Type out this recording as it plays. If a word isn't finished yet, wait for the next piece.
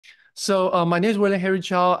My name is Wei-Lun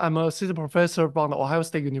Chao. I'm an assistant professor from the Ohio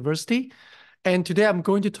State University. And today I'm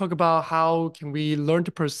going to talk about how can we learn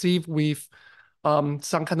to perceive with some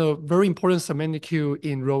kind of very important semantic cue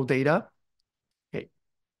in raw data. Okay.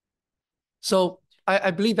 So I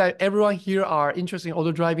believe that everyone here are interested in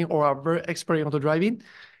auto driving or are very expert in auto driving.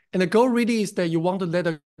 And the goal really is that you want to let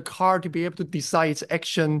a car to be able to decide its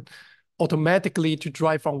action automatically to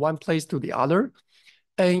drive from one place to the other.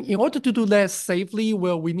 And in order to do that safely,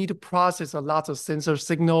 well, we need to process a lot of sensor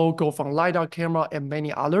signal, go from LiDAR camera and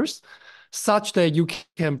many others, such that you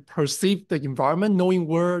can perceive the environment, knowing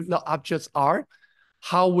where the objects are,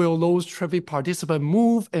 how will those traffic participants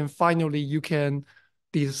move, and finally, you can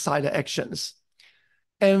decide the actions.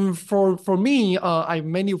 And for me, I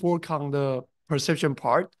mainly work on the perception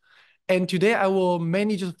part. And today I will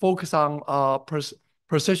mainly just focus on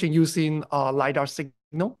perception using LiDAR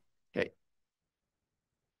signal. Okay.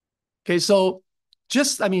 Okay, so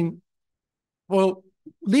well,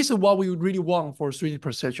 this is what we really want for 3D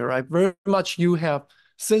perception, right? Very much you have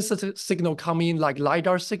sensor signal coming like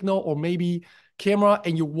LiDAR signal or maybe camera,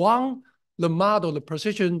 and you want the model, the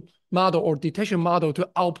perception model or detection model to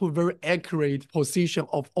output very accurate position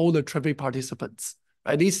of all the traffic participants,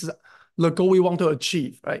 right? This is the goal we want to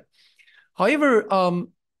achieve, right? However,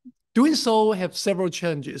 doing so have several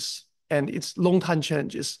challenges, and it's long-time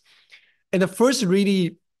challenges. And the first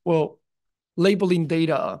really, well, labeling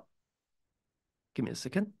data. Give me a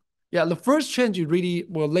second. Yeah, the first change is really,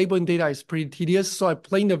 well, labeling data is pretty tedious. So I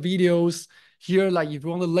play in the videos here, like if you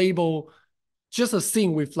want to label just a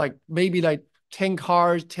scene with like maybe like 10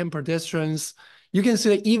 cars, 10 pedestrians, you can see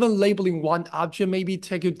that even labeling one object maybe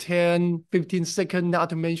take you 10, 15 seconds, not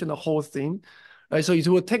to mention the whole thing, right? So it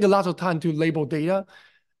will take a lot of time to label data.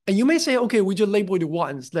 And you may say, okay, we just label it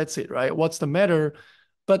once, that's it, right? What's the matter?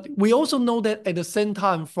 But we also know that at the same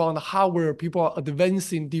time from the hardware, people are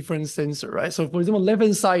advancing different sensor, right? So for example,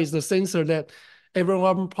 left-hand side is the sensor that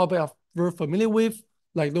everyone probably are very familiar with,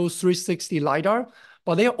 like those 360 LiDAR,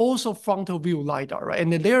 but they're also frontal view LiDAR, right?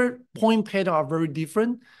 And their point pattern are very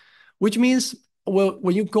different, which means, well,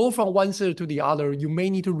 when you go from one sensor to the other, you may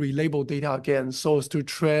need to relabel data again so as to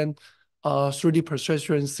train 3D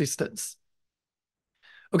perception systems.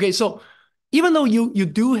 Okay, so even though you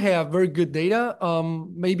do have very good data,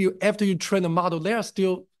 maybe after you train the model, there are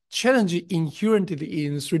still challenges inherently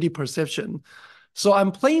in 3D perception. So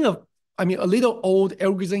I'm playing a little old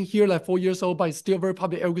algorithm here, like 4 years old, but it's still very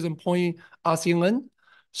popular algorithm point RCNN.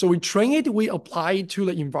 So we train it, we apply it to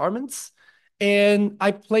the environments, and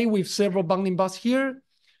I play with several bounding box here.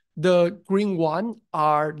 The green one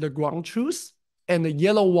are the ground truths, and the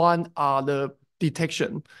yellow one are the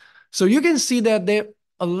detection. So you can see that there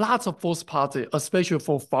a lot of false positive, especially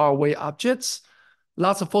for far away objects,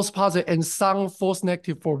 lots of false positive and some false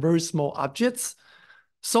negative for very small objects.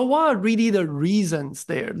 So what are really the reasons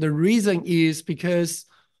there? The reason is because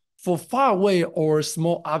for far away or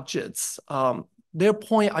small objects, their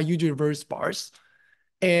point are usually very sparse.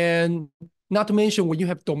 And not to mention when you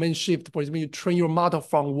have domain shift, for example, you train your model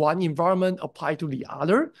from one environment, apply to the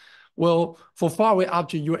other. Well, for far away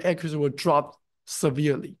object, your accuracy will drop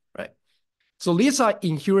severely, right? So these are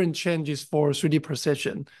inherent changes for 3D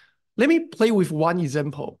perception. Let me play with one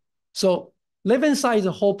example. So left-hand side is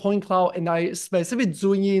a whole point cloud, and I specifically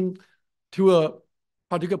zoom in to a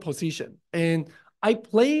particular position. And I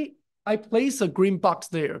place a green box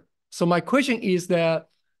there. So my question is that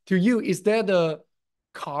to you, is that a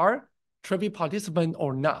car, traffic participant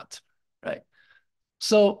or not, right?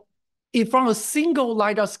 So if from a single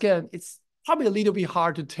LiDAR scan, it's probably a little bit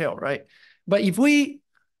hard to tell, right? But if we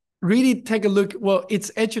really take a look, well,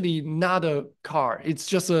 it's actually not a car. It's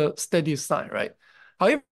just a steady sign, right?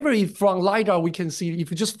 However, if from LiDAR, we can see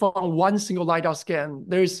if you just from one single LiDAR scan,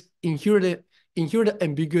 there's inherent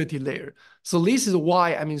ambiguity there. So this is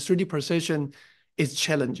why, 3D perception is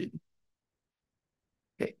challenging.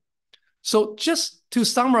 Okay. So just to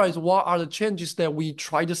summarize, what are the changes that we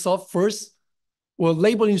try to solve? First, well,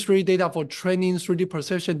 labeling 3D data for training 3D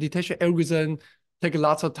perception detection algorithm take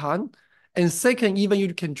lots of time. And second, even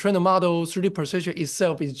you can train a model, 3D perception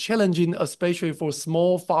itself is challenging, especially for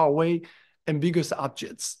small, far away, ambiguous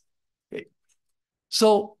objects. Okay.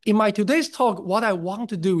 So in my today's talk, what I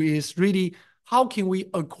want to do is really, how can we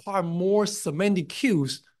acquire more semantic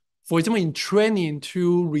cues, for example, in training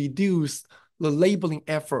to reduce the labeling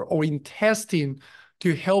effort, or in testing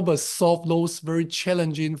to help us solve those very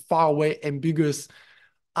challenging, far away, ambiguous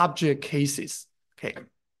object cases. Okay.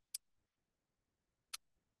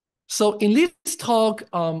 So in this talk,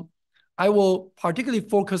 I will particularly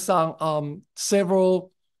focus on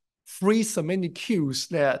several free semantic cues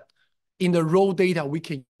that in the raw data we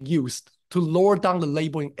can use to lower down the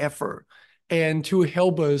labeling effort and to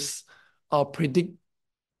help us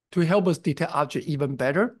detect object even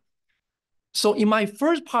better. So in my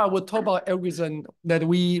first part, we'll talk about algorithm that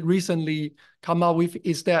we recently come up with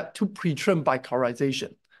is that to pre-train by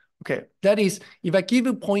colorization. Okay, that is, if I give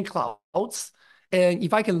you point clouds, and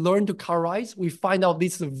if I can learn to colorize, we find out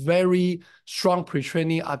this is a very strong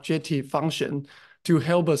pre-training objective function to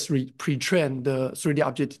help us pre-train the 3D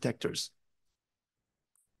object detectors.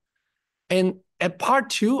 And at part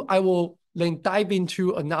 2, I will then dive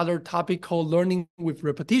into another topic called learning with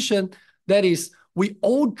repetition. That is,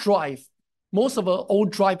 most of us all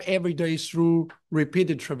drive every day through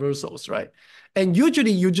repeated traversals, right? And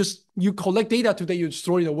usually you collect data today, you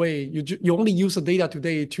throw it away. You only use the data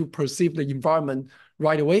today to perceive the environment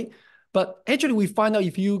right away. But actually we find out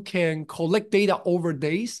if you can collect data over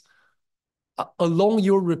days along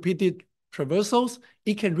your repeated traversals,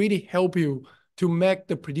 it can really help you to make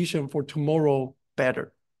the prediction for tomorrow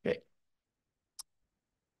better, okay?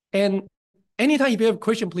 And anytime if you have a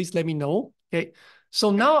question, please let me know, okay?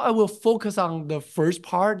 So now I will focus on the first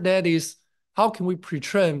part, that is, how can we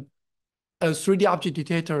pre-train a 3D object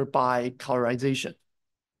detector by colorization?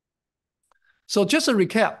 So just a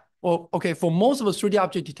recap, well, okay, for most of the 3D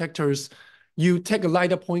object detectors, you take a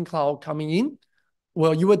LiDAR point cloud coming in,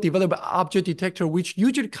 well, you will develop an object detector which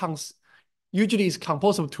usually is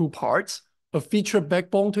composed of 2 parts, a feature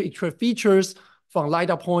backbone to extract features from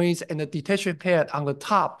LiDAR points and a detection head on the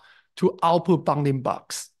top to output bounding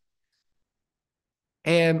box.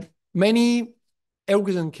 And many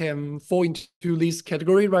algorithms can fall into this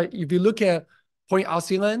category, right? If you look at point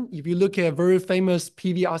RCN, if you look at very famous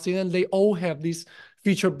PV RCN, they all have this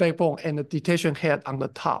feature backbone and a detection head on the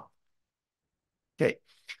top. Okay.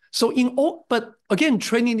 So but again,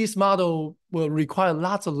 training this model will require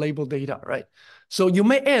lots of label data, right? So you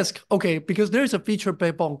may ask, okay, because there's a feature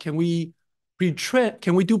backbone, can we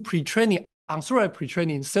do pre-training, unsupervised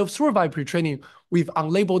pre-training, self-supervised pre-training with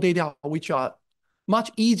unlabeled data, which are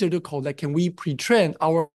much easier to collect? Can we pre-train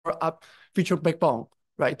our feature backbone,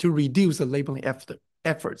 right, to reduce the labeling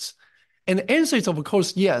efforts? And the answer is, of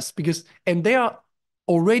course, yes, and there are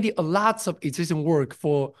already a lots of existing work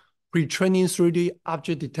for pre-training 3D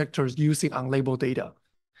object detectors using unlabeled data.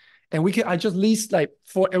 And I just list like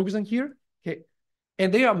 4 algorithms here, okay?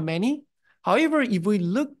 And there are many. However, if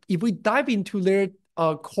we dive into their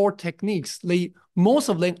core techniques, most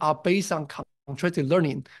of them are based on contrastive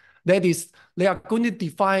learning. That is, they are going to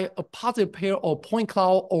define a positive pair of point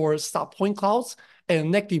cloud or sub-point clouds and a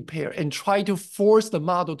negative pair and try to force the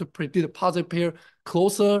model to predict a positive pair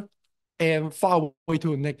closer and far away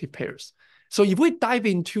to the negative pairs. So if we dive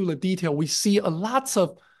into the detail, we see a lots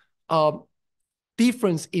of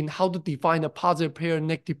difference in how to define a positive pair,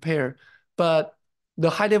 negative pair, but the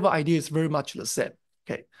high-level idea is very much the same.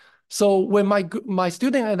 Okay, so when my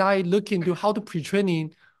student and I look into how to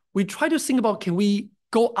pre-training, we try to think about, can we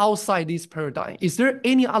go outside this paradigm? Is there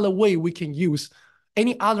any other way we can use,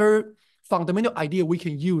 any other fundamental idea we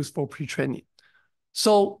can use for pre-training?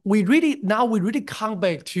 So we really come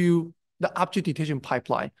back to the object detection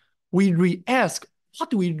pipeline. We re-ask, what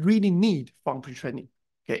do we really need from pre-training?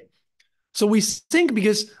 Okay, so we think,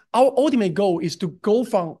 because our ultimate goal is to go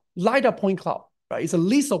from LiDAR point cloud, right? It's a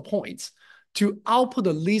list of points, to output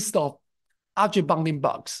a list of object bounding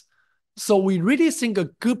bugs. So we really think a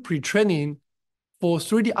good pre-training for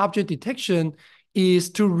 3D object detection is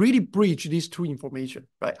to really bridge these 2 information,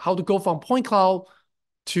 right? How to go from point cloud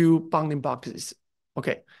to bounding boxes.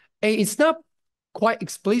 Okay, and it's not quite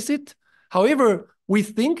explicit. However, we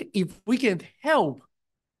think if we can help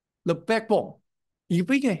the backbone,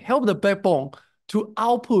 to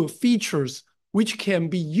output features which can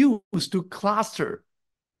be used to cluster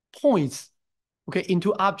points, okay,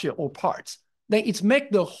 into object or parts, then it's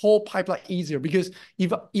make the whole pipeline easier, because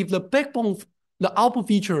if the backbone, the output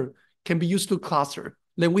feature can be used to cluster,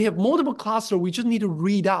 then we have multiple clusters, we just need to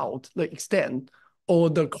read out the extent or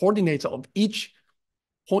the coordinates of each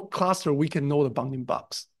cluster, we can know the bounding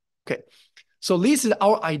box. Okay, so this is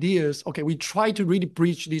our ideas. Okay, we try to really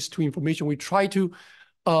bridge these 2 information. We try to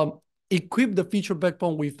equip the feature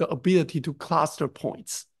backbone with the ability to cluster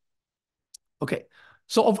points. Okay,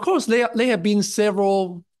 so of course there have been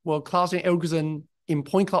several clustering algorithms in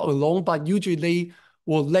point cloud alone, but usually they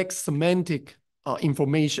will lack semantic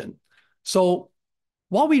information. So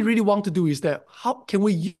what we really want to do is that, how can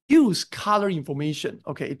we use color information,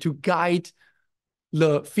 okay, to guide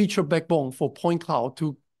the feature backbone for point cloud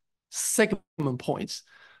to segment points?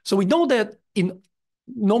 So we know that in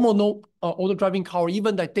normal auto driving car,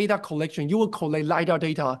 even the data collection, you will collect LiDAR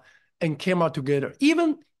data and camera together.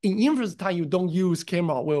 Even in inference time, you don't use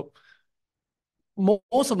camera. Well,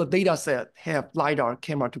 most of the data set have LiDAR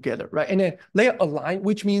camera together, right? And then they are aligned,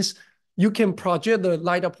 which means you can project the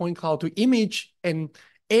LiDAR point cloud to image, and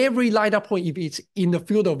every LiDAR point, if it's in the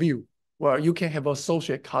field of view, where you can have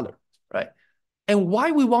associated color, right? And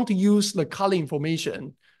why we want to use the color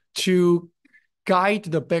information to guide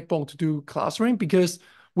the backbone to do clustering, because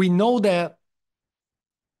we know that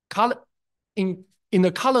color in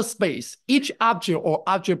the color space, each object or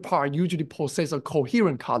object part usually possess a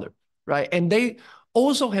coherent color, right? And they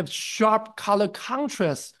also have sharp color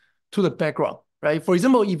contrast to the background, right? For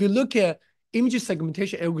example, if you look at image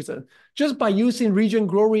segmentation algorithm, just by using region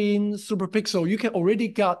growing superpixel, you can already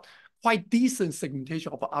get quite decent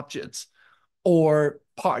segmentation of objects or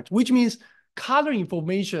parts, which means color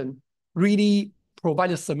information really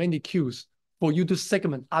provides semantic cues for you to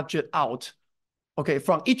segment object out, okay,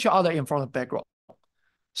 from each other and from the background.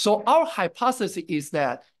 So our hypothesis is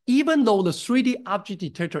that even though the 3D object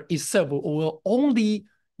detector itself will only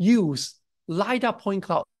use LiDAR point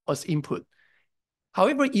cloud as input,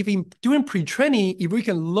 however, during pre-training, if we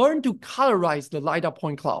can learn to colorize the LiDAR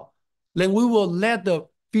point cloud, then we will let the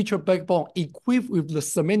feature backbone equipped with the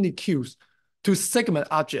semantic cues to segment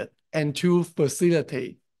object and to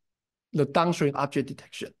facilitate the downstream object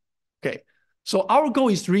detection. Okay, so our goal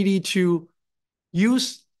is really to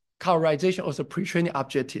use colorization as a pre-training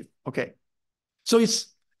objective. Okay, so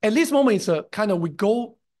it's at this moment it's a kind of we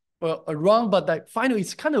go around, but like finally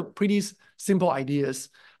it's kind of pretty simple ideas.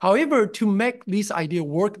 However, to make this idea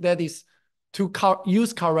work, that is to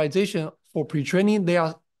use colorization for pre-training, there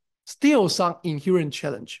are still some inherent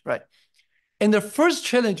challenge, right? And the first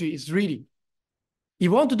challenge is really, if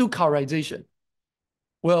you want to do colorization,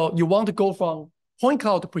 well, you want to go from point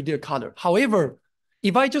cloud to predict color. However,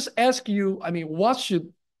 if I just ask you, I mean, what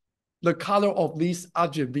should the color of this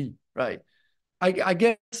object be, right? I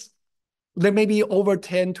guess there may be over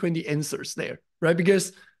 10, 20 answers there, right?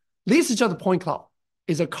 Because this is just a point cloud.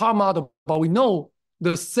 It's a car model, but we know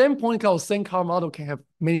the same point cloud, same car model can have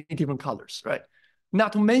many different colors, right?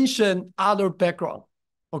 Not to mention other background,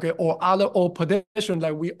 okay, or pedestrian,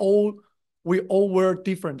 like we all wear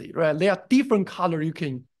differently, right? There are different color you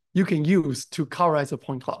can use to colorize a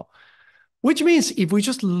point cloud. Which means if we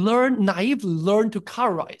just naively learn to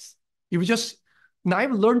colorize, if we just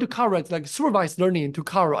naively learn to colorize, like supervised learning to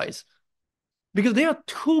colorize, because there are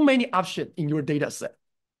too many options in your data set,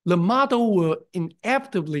 the model will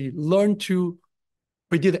inevitably learn to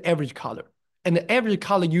predict the average color. And the average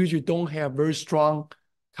color usually don't have very strong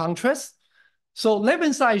contrast. So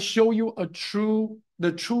left-hand side show you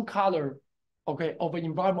the true color, okay, of an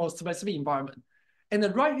environment, specific environment. And the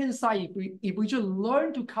right-hand side, if we just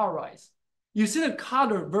learn to colorize, you see the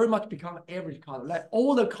color very much become average color. Like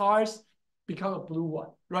all the cars become a blue one,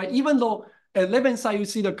 right? Even though at left-hand side, you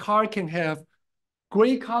see the car can have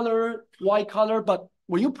gray color, white color, but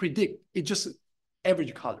when you predict, it's just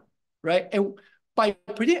average color, right? And by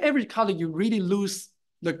predicting average color, you really lose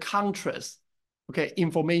the contrast, okay,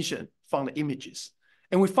 information from the images.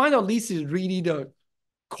 And we find out this is really the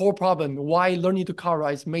core problem why learning to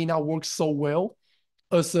colorize may not work so well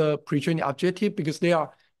as a pre-training objective, because there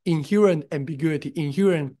are inherent ambiguity,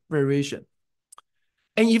 inherent variation.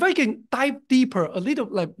 And if I can dive deeper, a little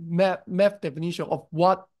like math definition of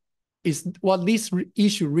what this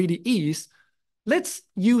issue really is, let's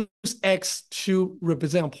use X to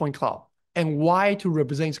represent a point cloud and Y to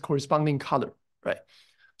represent its corresponding color, right?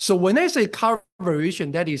 So when I say color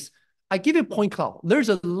variation, that is, I give you a point cloud, there's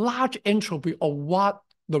a large entropy of what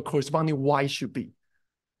the corresponding Y should be.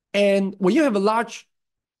 And when you have a large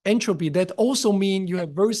entropy, that also means you have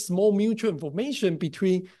very small mutual information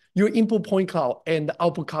between your input point cloud and the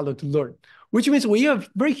output color to learn, which means when you have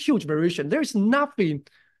very huge variation, there is nothing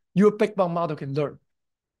your backbone model can learn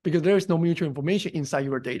because there is no mutual information inside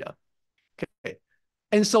your data. Okay.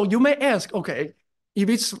 And so you may ask, okay, if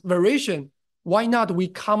it's variation, why not we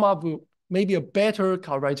come up with maybe a better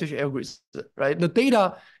colorization algorithm, right? The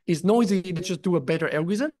data is noisy, let's just do a better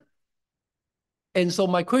algorithm. And so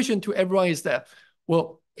my question to everyone is that,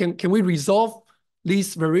 well, can we resolve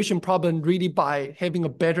this variation problem really by having a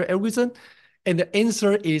better algorithm? And the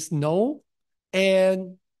answer is no.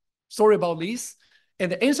 And sorry about this.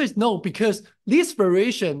 And the answer is no, because this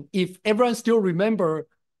variation, if everyone still remember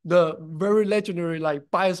the very legendary like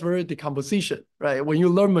bias variance decomposition, right? When you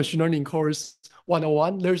learn machine learning course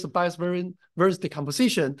 101, there's a bias variance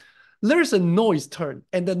decomposition. There's a noise term,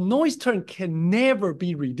 and the noise term can never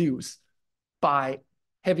be reduced by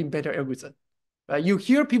having better algorithm. Right? You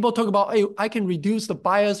hear people talk about, hey, I can reduce the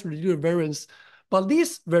bias, reduce the variance, but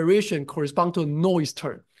this variation corresponds to a noise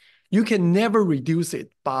term. You can never reduce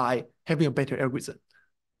it by having a better algorithm.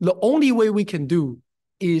 The only way we can do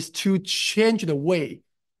is to change the way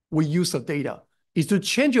we use the data, is to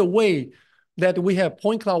change the way that we have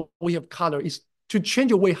point cloud, we have color, is to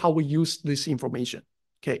change the way how we use this information,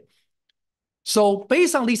 okay? So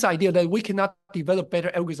based on this idea that we cannot develop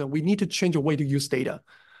better algorithm, we need to change the way to use data.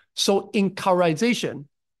 So in colorization,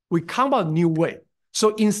 we come up with a new way.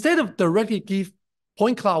 So instead of directly give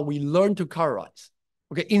point cloud, we learn to colorize.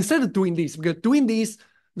 Okay, instead of doing this, because doing this,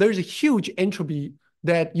 there's a huge entropy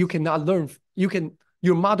that you cannot learn.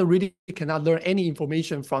 Your model really cannot learn any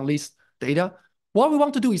information from this data. What we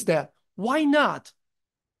want to do is that, why not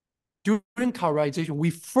during colorization, we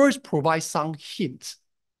first provide some hints.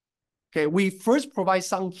 Okay, we first provide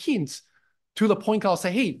some hints to the point cloud,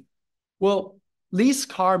 say, hey, well, this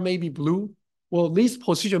car may be blue. Well, this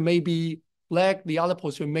position may be black. The other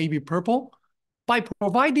position may be purple. By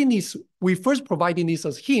providing this, we first providing this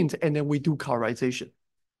as hint, and then we do colorization.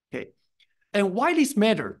 Okay, and why this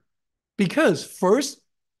matter? Because first,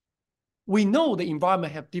 we know the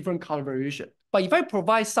environment have different color variation. But if I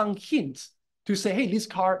provide some hints to say, hey,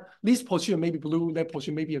 this position may be blue, that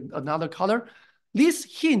position may be another color, this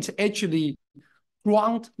hint actually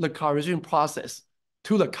ground the colorization process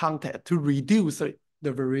to the content to reduce the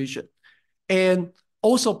variation. And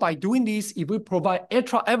also by doing this, if we provide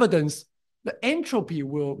extra evidence, the entropy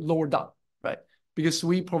will lower down, right? Because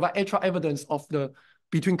we provide extra evidence of the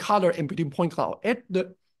between color and between point cloud,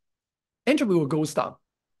 the entropy will go down.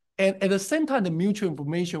 And at the same time, the mutual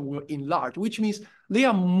information will enlarge, which means there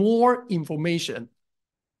are more information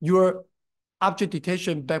your object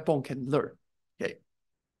detection backbone can learn, okay?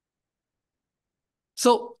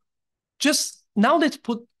 So just now let's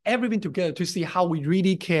put everything together to see how we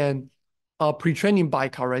really can pre-training by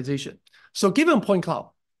colorization. So given point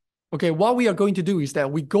cloud, okay, what we are going to do is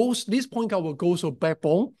that this point cloud will go to a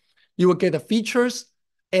backbone. You will get the features,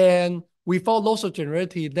 and without loss of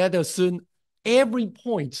generality, that assume every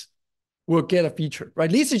point will get a feature, right?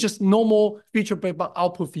 This is just normal feature backbone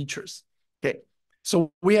output features, okay?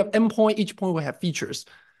 So we have endpoint, each point will have features.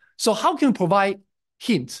 So how can we provide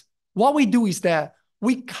hints? What we do is that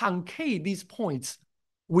we concave these points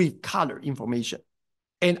with color information.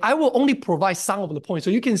 And I will only provide some of the points.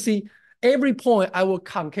 So you can see every point I will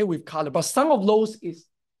concave with color, but some of those is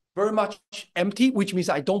very much empty, which means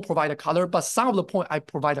I don't provide a color, but some of the point I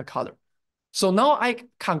provide a color. So now I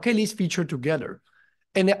concave this feature together,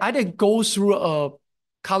 and then I then go through a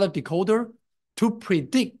color decoder to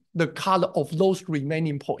predict the color of those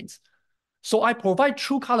remaining points. So I provide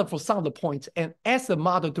true color for some of the points and ask the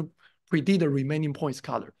model to predict the remaining points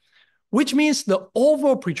color, which means the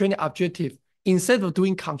overall pre-training objective, instead of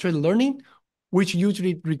doing constrained learning, which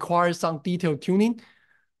usually requires some detailed tuning,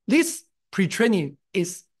 this pre-training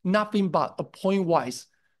is nothing but a point-wise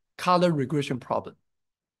color regression problem.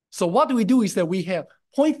 So what we do is that we have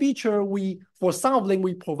point feature, for some of them,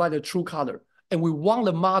 we provide a true color, and we want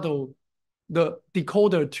the model, the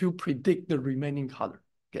decoder, to predict the remaining color,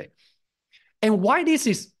 okay? And why this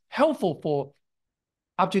is helpful for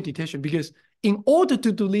object detection, because in order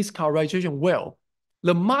to do this colorization well,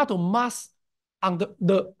 the model must,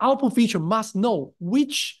 the output feature must know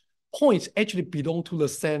which points actually belong to the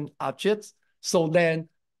same objects, so then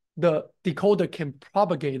the decoder can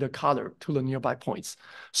propagate the color to the nearby points.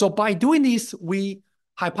 So by doing this, we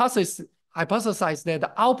hypothesize that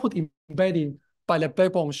the output embedding by the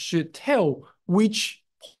backbone should tell which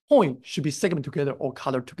point should be segmented together or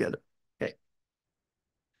colored together, okay?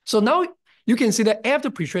 So now you can see that after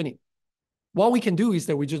pre-training, what we can do is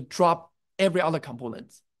that we just drop every other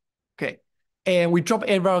component, okay? And we drop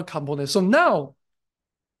every other component. So now,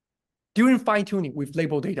 during fine-tuning with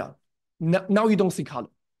label data, now you don't see color,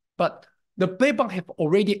 but the backbone have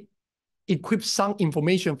already equipped some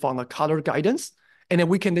information from the color guidance, and then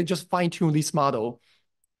we can then just fine-tune this model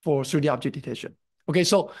for 3D object detection. Okay,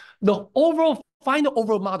 so the final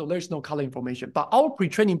overall model, there's no color information, but our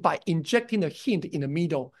pre-training, by injecting a hint in the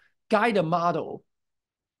middle, guide the model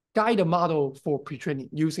for pre-training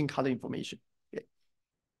using color information. Okay.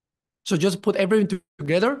 So just put everything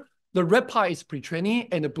together. The red part is pre-training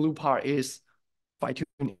and the blue part is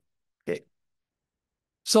fine-tuning. Okay.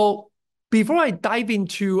 So before I dive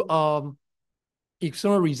into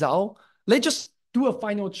external result, let's just do a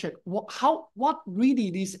final check. What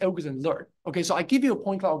really this algorithm learn? Okay, so I give you a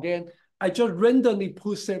point cloud again. I just randomly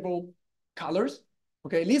put several colors.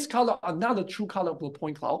 Okay, these colors are not the true color of the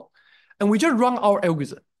point cloud. And we just run our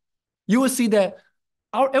algorithm. You will see that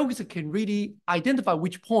our algorithm can really identify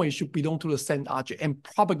which point should belong to the same object and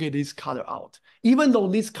propagate this color out, even though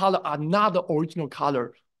these colors are not the original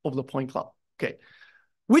color of the point cloud. Okay,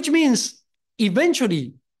 which means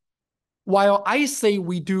eventually, while I say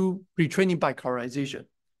we do retraining by colorization,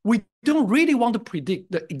 we don't really want to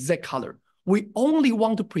predict the exact color. We only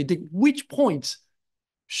want to predict which points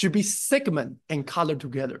should be segmented and colored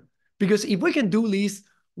together. Because if we can do this,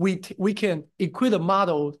 we can equip the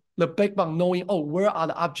model, the backbone, knowing, oh, where are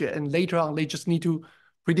the objects, and later on, they just need to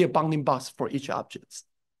predict a bounding box for each object.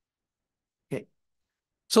 Okay.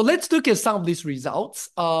 So let's look at some of these results.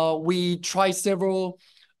 We tried several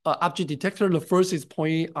object detectors. The first is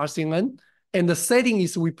point RCN, and the setting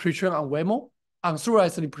is we pre-train on Waymo,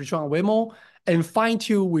 unsupervised pre-train on Waymo, and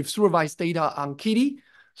fine-tune with supervised data on Kitty.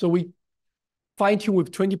 So we fine-tune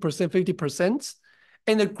with 20%, 50%.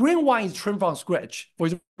 And the green one is trained from scratch. For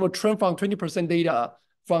example, trained from 20% data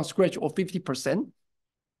from scratch or 50%.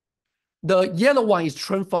 The yellow one is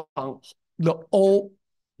trained from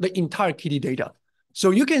the entire Kitty data. So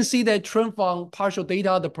you can see that trained from partial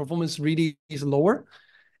data, the performance really is lower.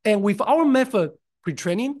 And with our method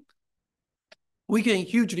pre-training, we can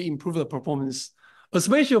hugely improve the performance.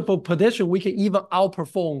 Especially for pedestrian, we can even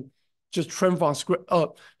outperform just train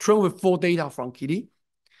with full data from Kitty.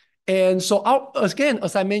 And so again,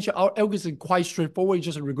 as I mentioned, our algorithm is quite straightforward, it's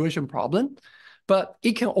just a regression problem, but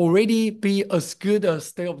it can already be as good as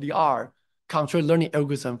state-of-the-art controlled learning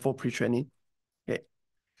algorithm for pre-training. Okay.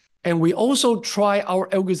 And we also try our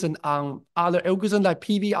algorithm on other algorithms like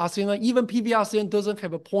PV-RCN. Even PV-RCN doesn't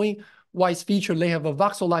have a point-wise feature, they have a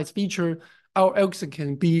voxelized feature. Our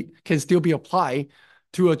algorithm can still be applied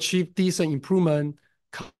to achieve decent improvement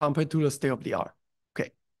compared to the state-of-the-art.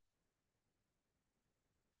 Okay.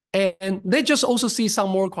 And they just also see some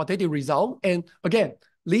more quantitative result. And again,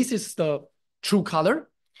 this is the true color.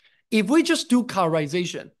 If we just do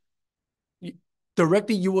colorization,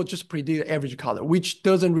 directly you will just predict the average color, which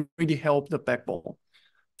doesn't really help the backbone.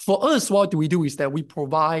 For us, what we do is that we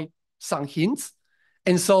provide some hints.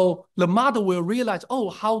 And so the model will realize, oh,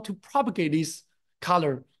 how to propagate this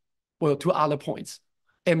color to other points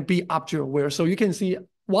and be object aware. So you can see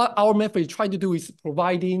what our method is trying to do is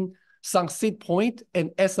providing some seed point and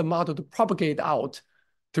ask the model to propagate out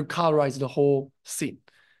to colorize the whole scene.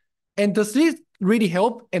 And does this really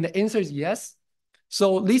help? And the answer is yes.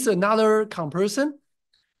 So this is another comparison.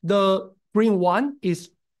 The green one is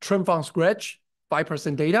trained from scratch,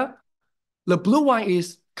 5% data. The blue one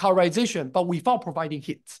is colorization, but without providing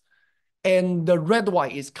hints. And the red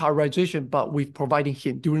one is colorization, but with providing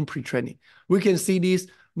hint during pre-training. We can see this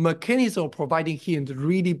mechanism of providing hint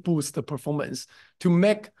really boosts the performance to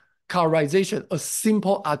make colorization a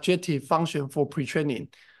simple objective function for pre-training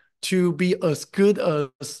to be as good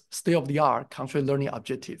as state-of-the-art controlled learning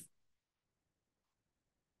objective.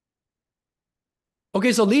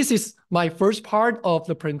 Okay, so this is my first part of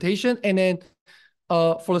the presentation. And then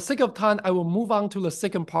for the sake of time, I will move on to the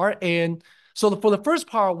second part. And so for the first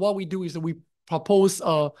part, what we do is we propose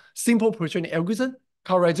a simple pre-training algorithm,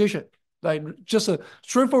 colorization, like just a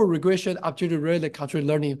straightforward regression, objective-related controlled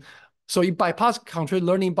learning. So it bypasses controlled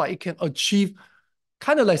learning, but it can achieve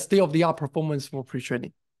kind of like state-of-the-art performance for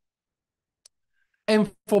pre-training. And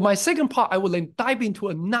for my second part, I will then dive into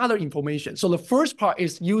another information. So the first part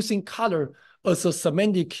is using color as a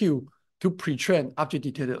semantic cue to pre-train object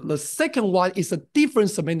detector. The second one is a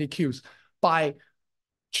different semantic cues by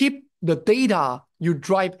keep the data you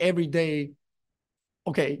drive every day.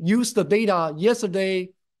 Okay, use the data yesterday,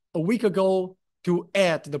 a week ago to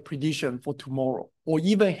add the prediction for tomorrow, or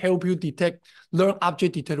even help you learn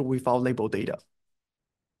object detector without label data.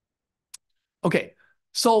 Okay,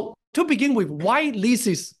 so to begin with, why this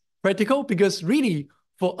is practical? Because really,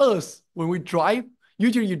 for us, when we drive,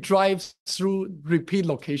 usually you drive through repeat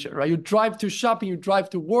location, right? You drive to shopping, you drive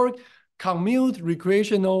to work, commute,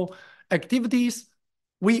 recreational activities.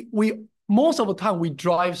 We most of the time, we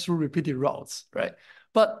drive through repeated routes, right?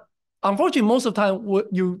 But unfortunately, most of the time,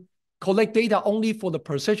 you collect data only for the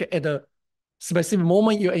perception at a specific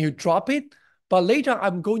moment and you drop it. But later,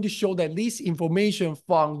 I'm going to show that this information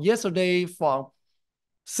from yesterday, from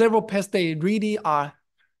several past days, really are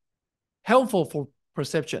helpful for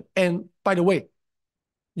perception. And by the way,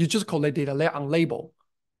 you just collect data, they're unlabeled,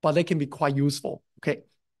 but they can be quite useful, okay?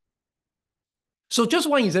 So just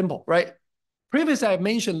one example, right? Previously, I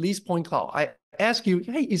mentioned this point cloud. I asked you,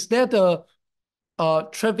 hey, is that a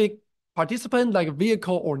traffic participant, like a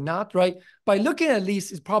vehicle or not, right? By looking at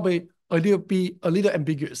this, it's probably a little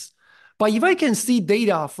ambiguous. But if I can see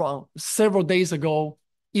data from several days ago,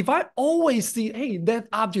 if I always see, hey, that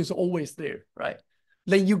object is always there, right?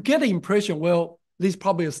 Then you get the impression, well, this is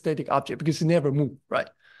probably a static object because it never moved, right?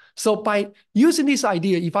 So by using this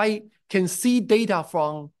idea, if I can see data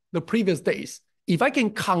from the previous days, if I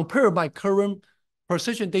can compare my current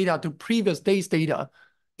perception data to previous days' data,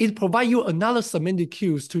 it provides you another semantic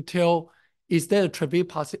cues to tell, is that a traffic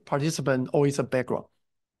participant or is a background?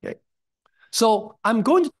 So I'm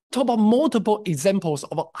going to talk about multiple examples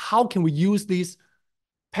of how can we use this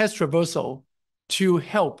path traversal to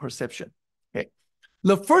help perception. Okay.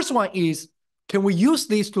 The first one is, can we use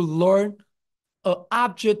this to learn an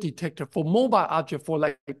object detector for mobile object for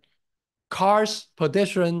like cars,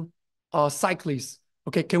 pedestrian, cyclists?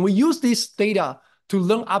 Okay, can we use this data to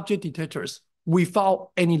learn object detectors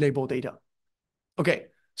without any label data? Okay,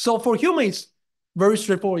 so for humans, very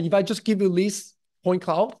straightforward. If I just give you this point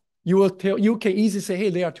cloud, you can easily say, hey,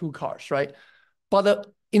 there are two cars, right? But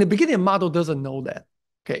in the beginning, the model doesn't know that.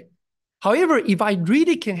 Okay. However, if I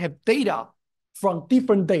really can have data from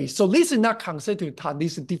different days, so this is not consecutive time,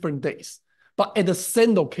 this is different days, but at the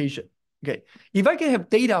same location. Okay. If I can have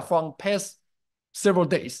data from past several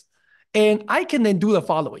days, and I can then do the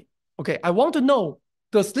following. Okay. I want to know,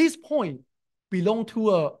 does this point belong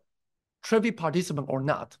to a traffic participant or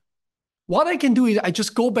not? What I can do is I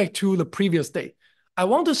just go back to the previous day. I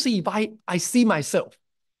want to see if I see myself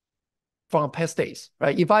from past days,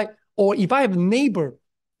 right? If I have a neighbor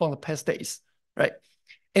from the past days, right?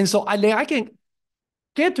 And so I can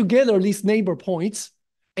get together these neighbor points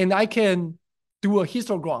and I can do a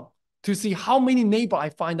histogram to see how many neighbor I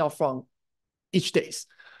find out from each days.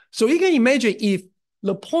 So you can imagine if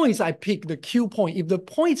the points I pick, the Q point, if the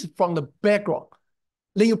points from the background,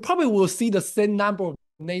 then you probably will see the same number of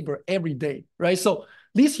neighbor every day, right? So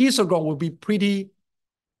this histogram will be pretty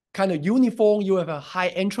kind of uniform. You have a high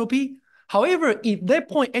entropy. However, if that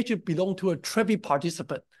point actually belongs to a traffic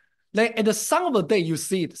participant, then at the some of the day you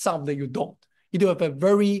see it, some of the day you don't. It will have a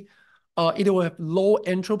very, it will have low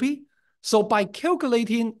entropy. So by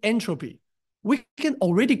calculating entropy, we can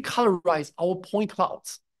already colorize our point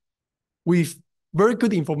clouds with very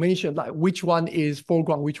good information, like which one is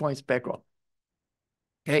foreground, which one is background.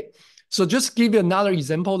 Okay, so just give you another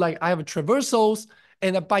example, like I have traversals,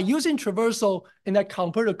 and by using traversal and I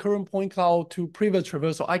compare the current point cloud to previous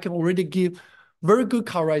traversal, I can already give very good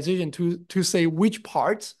colorization to say which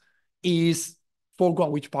part is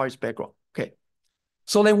foreground, which part is background. Okay,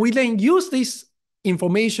 so then we then use this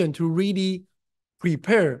information to really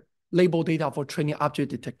prepare label data for training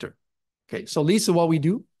object detector. Okay, so this is what we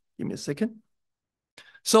do. Give me a second.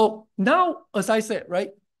 So now, as I said, right,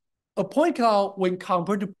 a point cloud, when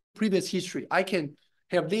compared to previous history, I can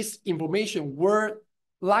have this information where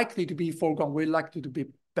likely to be foreground, where likely to be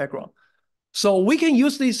background. So we can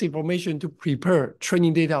use this information to prepare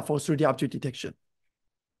training data for 3D object detection.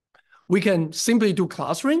 We can simply do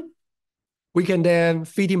clustering. We can then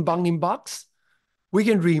fit in bounding box. We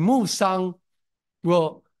can remove some,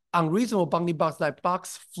 well, unreasonable bounding box like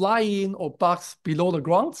box flying or box below the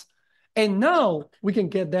ground. And now we can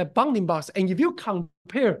get that bounding box. And if you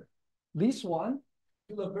compare this one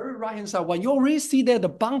to the very right-hand side one, you already see that the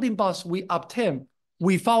bounding box we obtain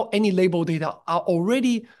without any label data are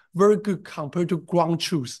already very good compared to ground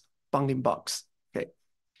truth bounding box. Okay.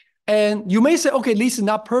 And you may say, okay, this is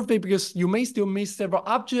not perfect because you may still miss several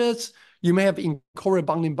objects. You may have incorrect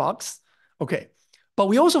bounding box. Okay. But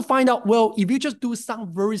we also find out, well, if you just do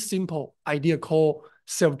some very simple idea called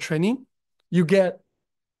self-training, you get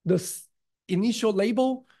the initial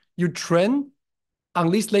label, you train on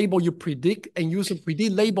this label, you predict and use a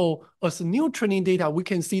predict label as a new training data. We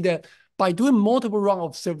can see that by doing multiple rounds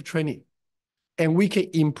of self-training, and we can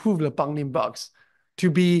improve the bounding box to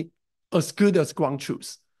be as good as ground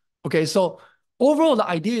truth. Okay, so overall, the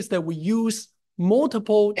idea is that we use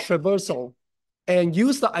multiple traversal and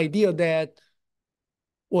use the idea that,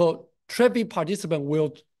 well, traffic participant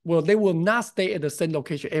they will not stay at the same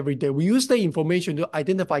location every day. We use the information to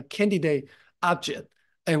identify candidate object,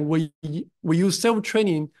 and we use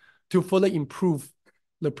self-training to further improve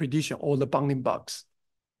the prediction or the bounding box.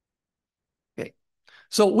 Okay,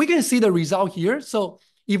 so we can see the result here. So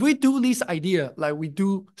if we do this idea, like we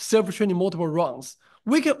do self-training multiple rounds,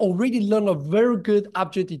 we can already learn a very good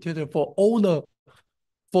object detector for all the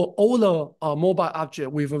mobile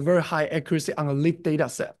object with a very high accuracy on a LIFT data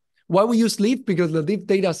set. Why we use LIFT? Because the LIFT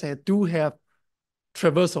data set do have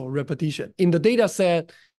traversal repetition. In the data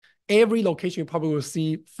set, every location you probably will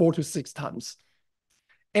see 4 to 6 times.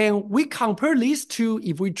 And we compare these two,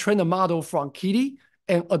 if we train a model from Kitty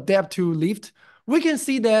and adapt to LIFT, we can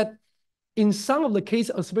see that in some of the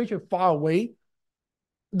cases, especially far away,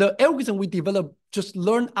 the algorithm we developed just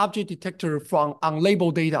learn object detector from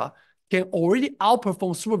unlabeled data can already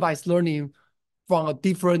outperform supervised learning from a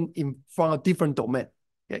different domain.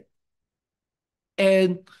 Okay.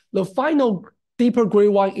 And the final deeper grade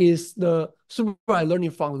one is the supervised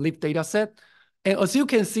learning from LIFT data set. And as you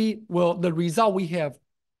can see, well, the result we have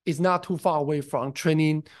is not too far away from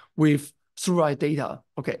training with supervised data.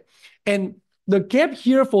 Okay. And the gap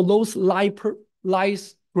here for those light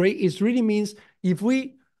gray, it really means if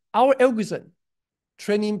our algorithm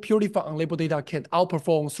training purely from unlabeled data can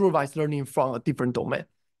outperform supervised learning from a different domain.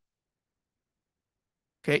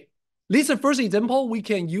 Okay, this is the first example. We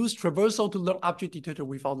can use traversal to learn object detector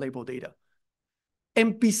without labeled data.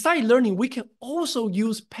 And besides learning, we can also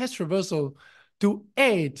use past traversal to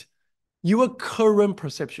add your current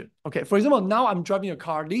perception. Okay, for example, now I'm driving a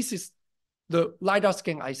car. This is the LiDAR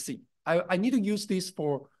scan I see. I need to use this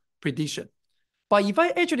for prediction. But if I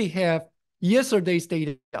actually have yesterday's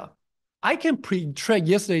data, I can pre-train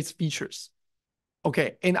yesterday's features.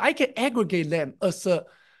 Okay, and I can aggregate them as a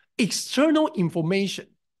external information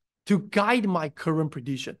to guide my current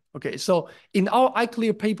prediction. Okay, so in our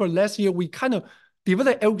iClear paper last year, we kind of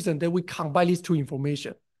developed an algorithm that we combine these two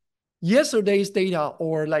information. Yesterday's data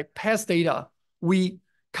or like past data, we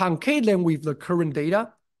concate them with the current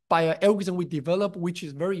data by an algorithm we developed, which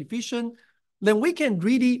is very efficient. Then we can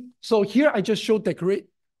really, so here I just showed decorate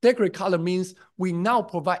color means we now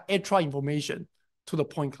provide extra information to the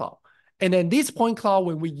point cloud. And then this point cloud,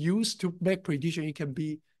 when we use to make prediction, it can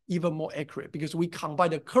be even more accurate because we combine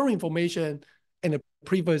the current information and the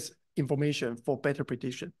previous information for better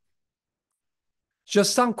prediction.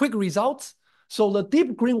 Just some quick results. So the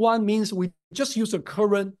deep green one means we just use the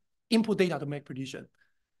current input data to make prediction.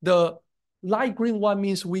 The light green one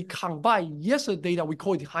means we combine yesterday data, we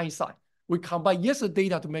call it hindsight. We combine yesterday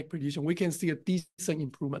data to make prediction. We can see a decent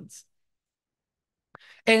improvements.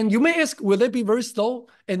 And you may ask, will they be very slow?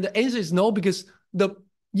 And the answer is no, because the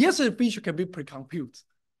yesterday feature can be pre-compute.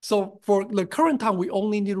 So for the current time, we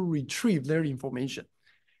only need to retrieve their information.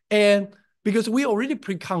 And because we already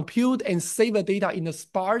pre-compute and save the data in a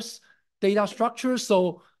sparse data structure,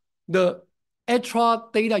 so the extra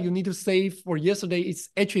data you need to save for yesterday is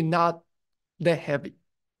actually not that heavy.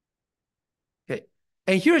 Okay,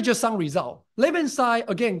 and here are just some results. Left-hand side,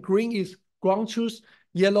 again, green is ground truth,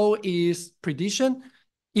 yellow is prediction.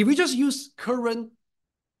 If we just use current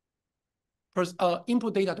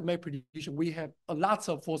input data to make prediction, we have a lot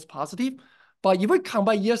of false positive. But if we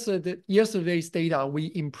combine yesterday's data,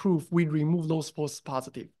 we remove those false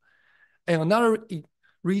positive. And another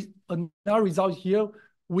result here,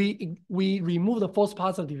 we remove the false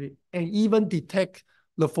positive and even detect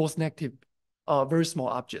the false negative, very small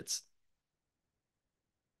objects.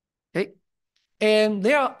 Okay, and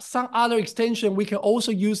there are some other extension. We can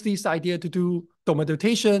also use this idea to do domain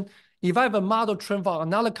adaptation. If I have a model trained from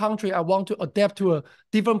another country, I want to adapt to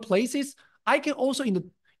different places, I can also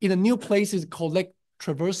in the new places collect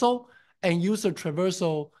traversal and use the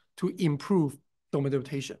traversal to improve domain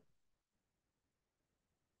adaptation.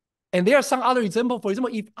 And there are some other examples. For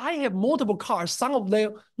example, if I have multiple cars, some of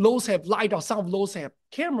those have LiDAR, some of those have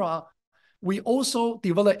camera, we also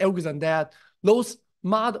develop algorithm that those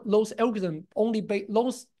algorithms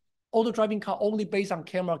those auto driving car only based on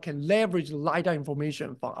camera can leverage the LiDAR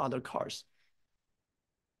information from other cars.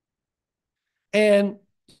 And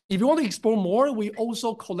if you want to explore more, we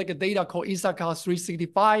also collect a data called Issachar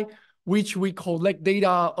 365, which we collect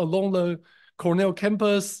data along the Cornell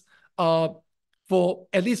campus for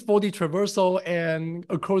at least 40 traversal and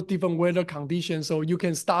across different weather conditions. So you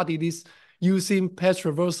can study this using past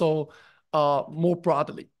traversal more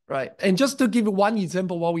broadly, right? And just to give you one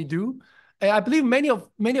example what we do, I believe many of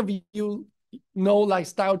you know like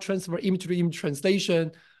style transfer, image to image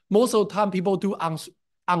translation. Most of the time people do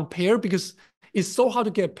on pair because it's so hard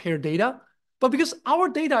to get pair data. But because our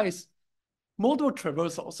data is multiple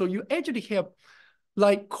traversal, so you actually have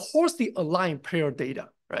like closely aligned pair data,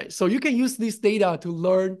 right? So you can use this data to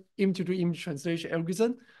learn image to image translation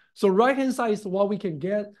algorithm. So right-hand side is what we can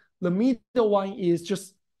get. The middle one is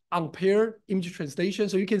just unpaired image translation.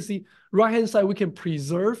 So you can see right-hand side, we can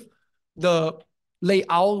preserve the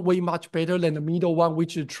layout way much better than the middle one,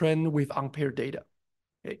 which is trained with unpaired data.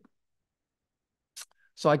 Okay.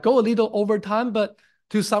 So I go a little over time, but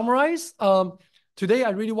to summarize, today I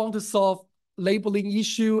really want to solve labeling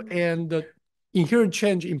issue and the inherent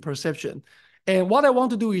change in perception. And what I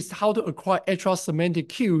want to do is how to acquire extra semantic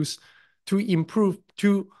cues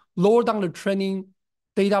to lower down the training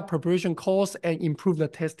data preparation cost and improve the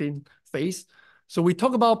testing phase. So we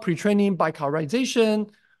talk about pre-training by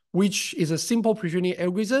colorization, which is a simple pre-training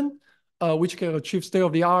algorithm, which can achieve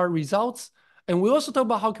state-of-the-art results. And we also talk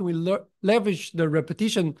about how can we leverage the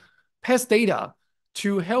repetition past data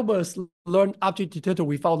to help us learn object detector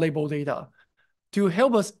without label data, to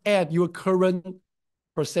help us add your current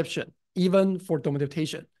perception, even for domain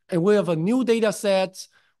adaptation. And we have a new data set,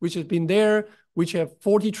 which has been there, which have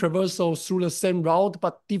 40 traversals through the same route,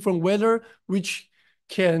 but different weather, which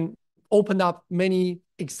can open up many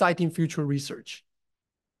exciting future research.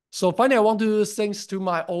 So finally, I want to thanks to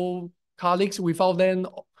my old colleagues. Without them,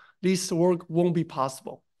 this work won't be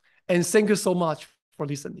possible. And thank you so much for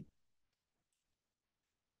listening.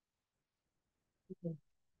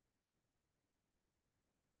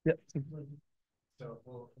 Yeah. So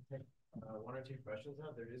we'll take one or two questions now.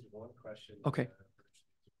 There is one question. Okay.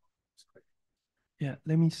 Yeah,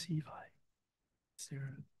 let me see if I.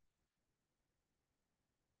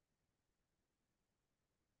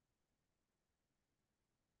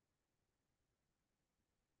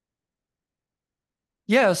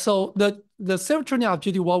 Yeah, so the self-training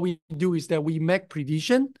objective, what we do is that we make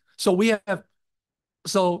prediction. So we have,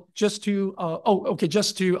 so just to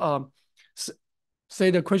just to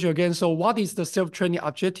say the question again. So what is the self-training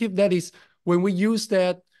objective? That is when we use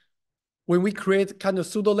that, when we create kind of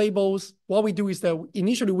pseudo labels, what we do is that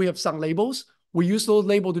initially we have some labels. We use those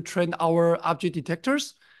labels to train our object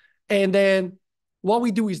detectors. And then what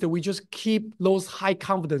we do is that we just keep those high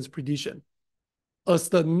confidence prediction as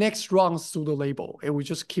the next round pseudo label, and we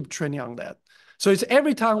just keep training on that. So it's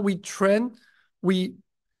every time we train, we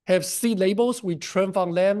have seed labels, we train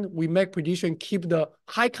from them, we make prediction, keep the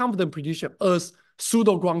high confidence prediction as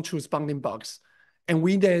pseudo ground truth bounding box. And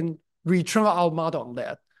we then retrain our model on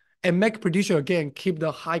that and make prediction again, keep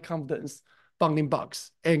the high confidence bounding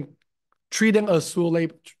box and treat them as pseudo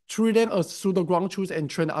label, treat them as pseudo ground truth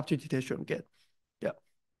and train object detection again. Yeah.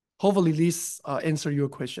 Hopefully this answer your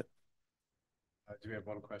question. Do we have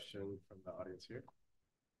one question from the audience here?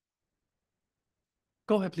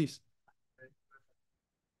 Go ahead, please.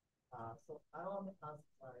 So I want to ask,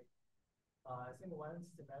 like, I think one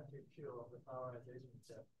semantic cue of the polarization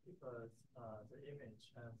step because the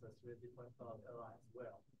image and the 3D point cloud align as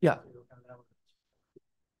well. Yeah. So you can leverage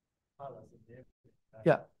colors in the image. Right?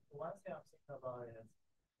 Yeah. One thing I'm thinking about is,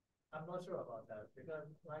 I'm not sure about that because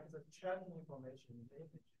like the tracking information in the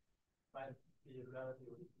image might be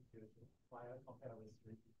relatively confusing while compared with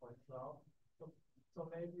 3D point cloud. So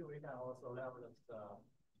maybe we can also leverage the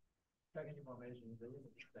tracking information in the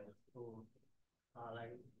image space to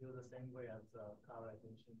like do the same way as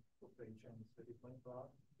colorization to pre-train 3D point cloud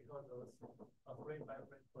because those frame by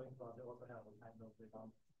frame point cloud they also have a kind of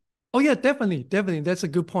redundancy. Oh yeah, definitely. That's a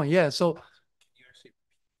good point. Yeah. So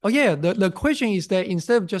oh yeah, the question is that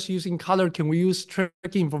instead of just using color, can we use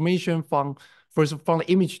tracking information from the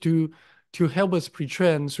image to help us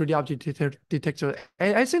pre-train 3D object detector?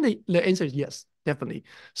 And I think the answer is yes, definitely.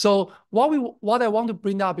 So what I want to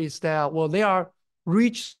bring up is that, well, there are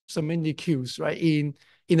rich semantic cues, right, in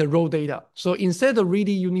the raw data. So instead of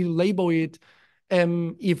really you need to label it,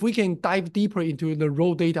 and if we can dive deeper into the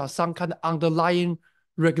raw data, some kind of underlying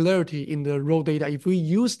regularity in the raw data, if we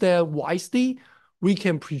use that wisely, we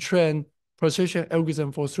can pre-train precision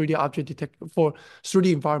algorithm for 3D object detect for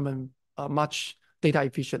 3D environment much data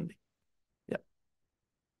efficiently. Yeah.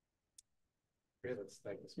 Great, let's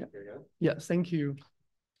thank the speaker again. Yeah, thank you.